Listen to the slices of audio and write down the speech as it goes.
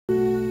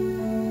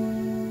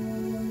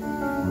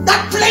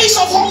That place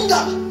of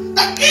hunger,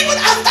 that even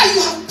after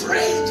you have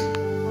prayed,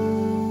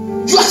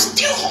 you are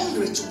still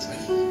hungry to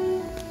pray.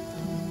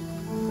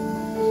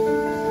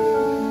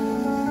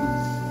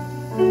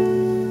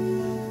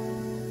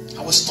 I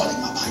was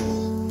studying my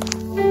Bible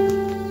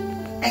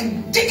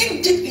and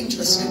digging deep into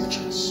the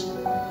scriptures.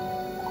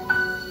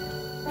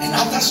 And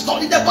after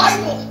studying the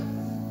Bible,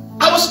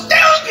 I was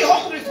still be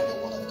hungry for the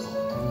word of God.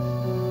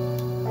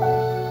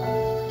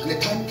 And the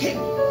time came.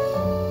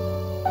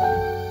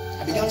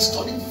 I began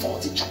studying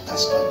 40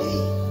 chapters per day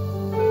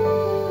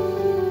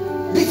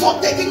before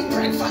taking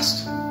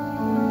breakfast.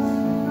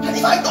 And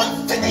if I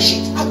don't finish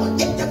it, I will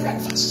take the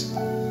breakfast.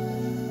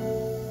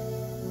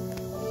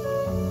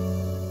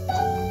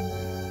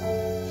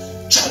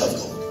 Child of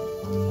God,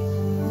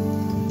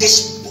 this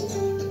book,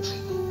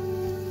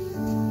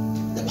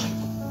 the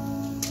Bible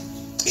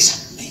is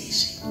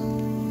amazing.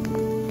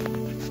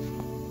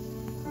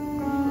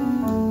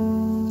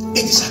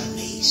 It is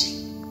amazing.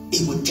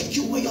 It will take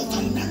you where your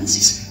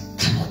finances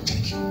cannot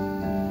take you.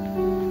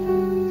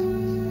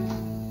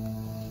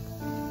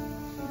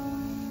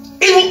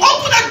 It will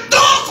open a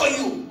door for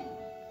you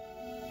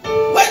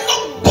where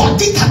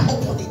nobody can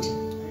open it.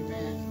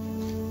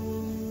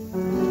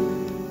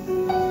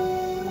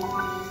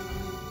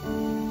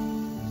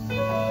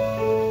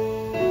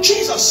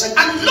 Jesus said,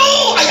 and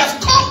lo, I have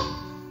come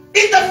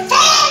in the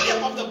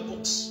volume of the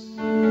books,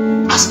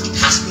 as it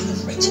has been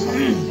written,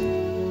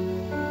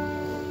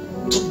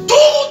 to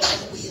do thy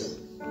will,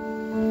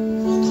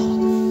 oh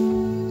God.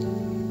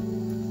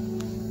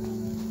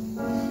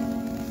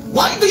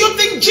 Why do you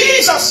think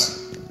Jesus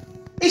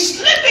is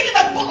sleeping in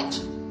a boat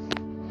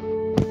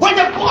when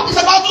the boat is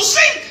about to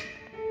sink?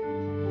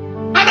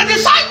 And the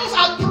disciples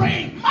are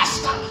praying,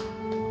 Master,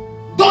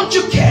 don't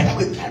you care that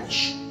we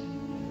perish?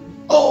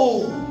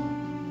 Oh,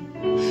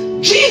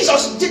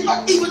 Jesus did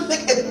not even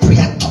make a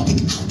prayer topic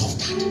out of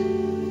that.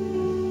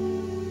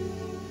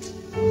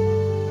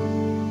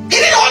 He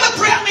didn't hold a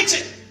prayer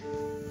meeting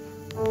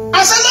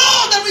and say,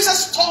 Lord, there is a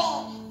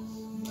storm.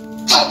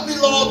 Help me,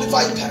 Lord, if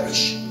I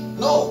perish.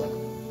 No.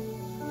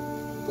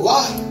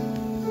 Why?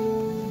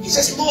 He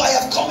says, Lord, I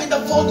have come in the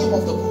volume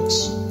of the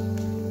books,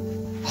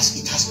 as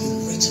it has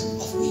been written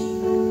of me.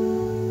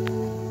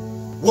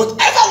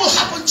 Whatever will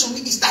happen to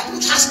me is that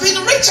which has been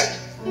written.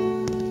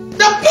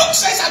 The book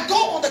says I go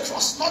on the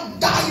cross, not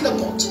die in the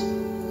boat.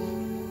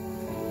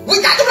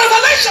 Without the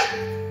revelation,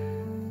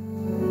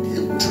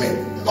 you pray.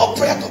 No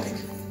prayer topic.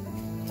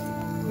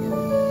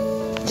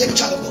 Dear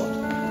child of God,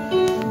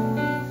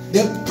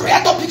 the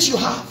prayer topics you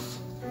have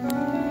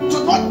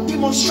do not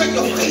demonstrate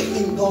your faith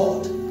in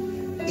God.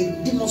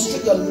 It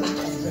demonstrates your lack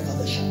of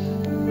revelation.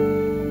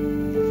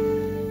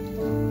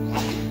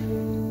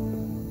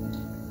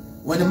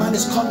 When a man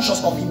is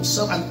conscious of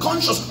himself and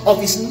conscious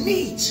of his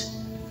needs,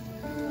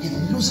 he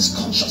loses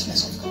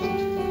consciousness of God.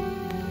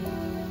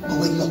 But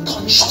when you're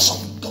conscious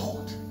of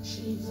God,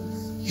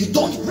 you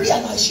don't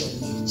realize your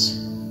needs.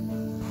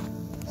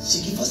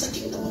 Seek ye first the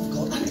kingdom of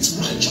God and its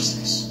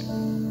righteousness.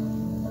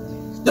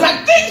 There are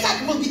things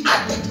that will be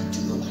added to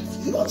your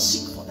life. You don't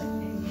seek for them.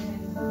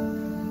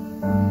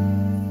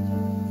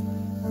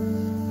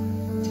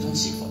 You don't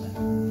seek for them.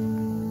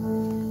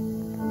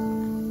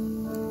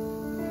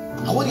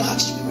 I want your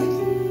hearts to be ready.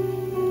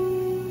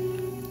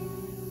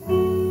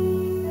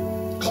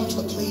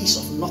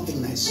 Of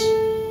nothingness, a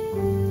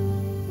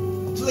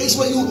place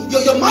where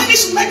your mind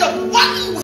is made of one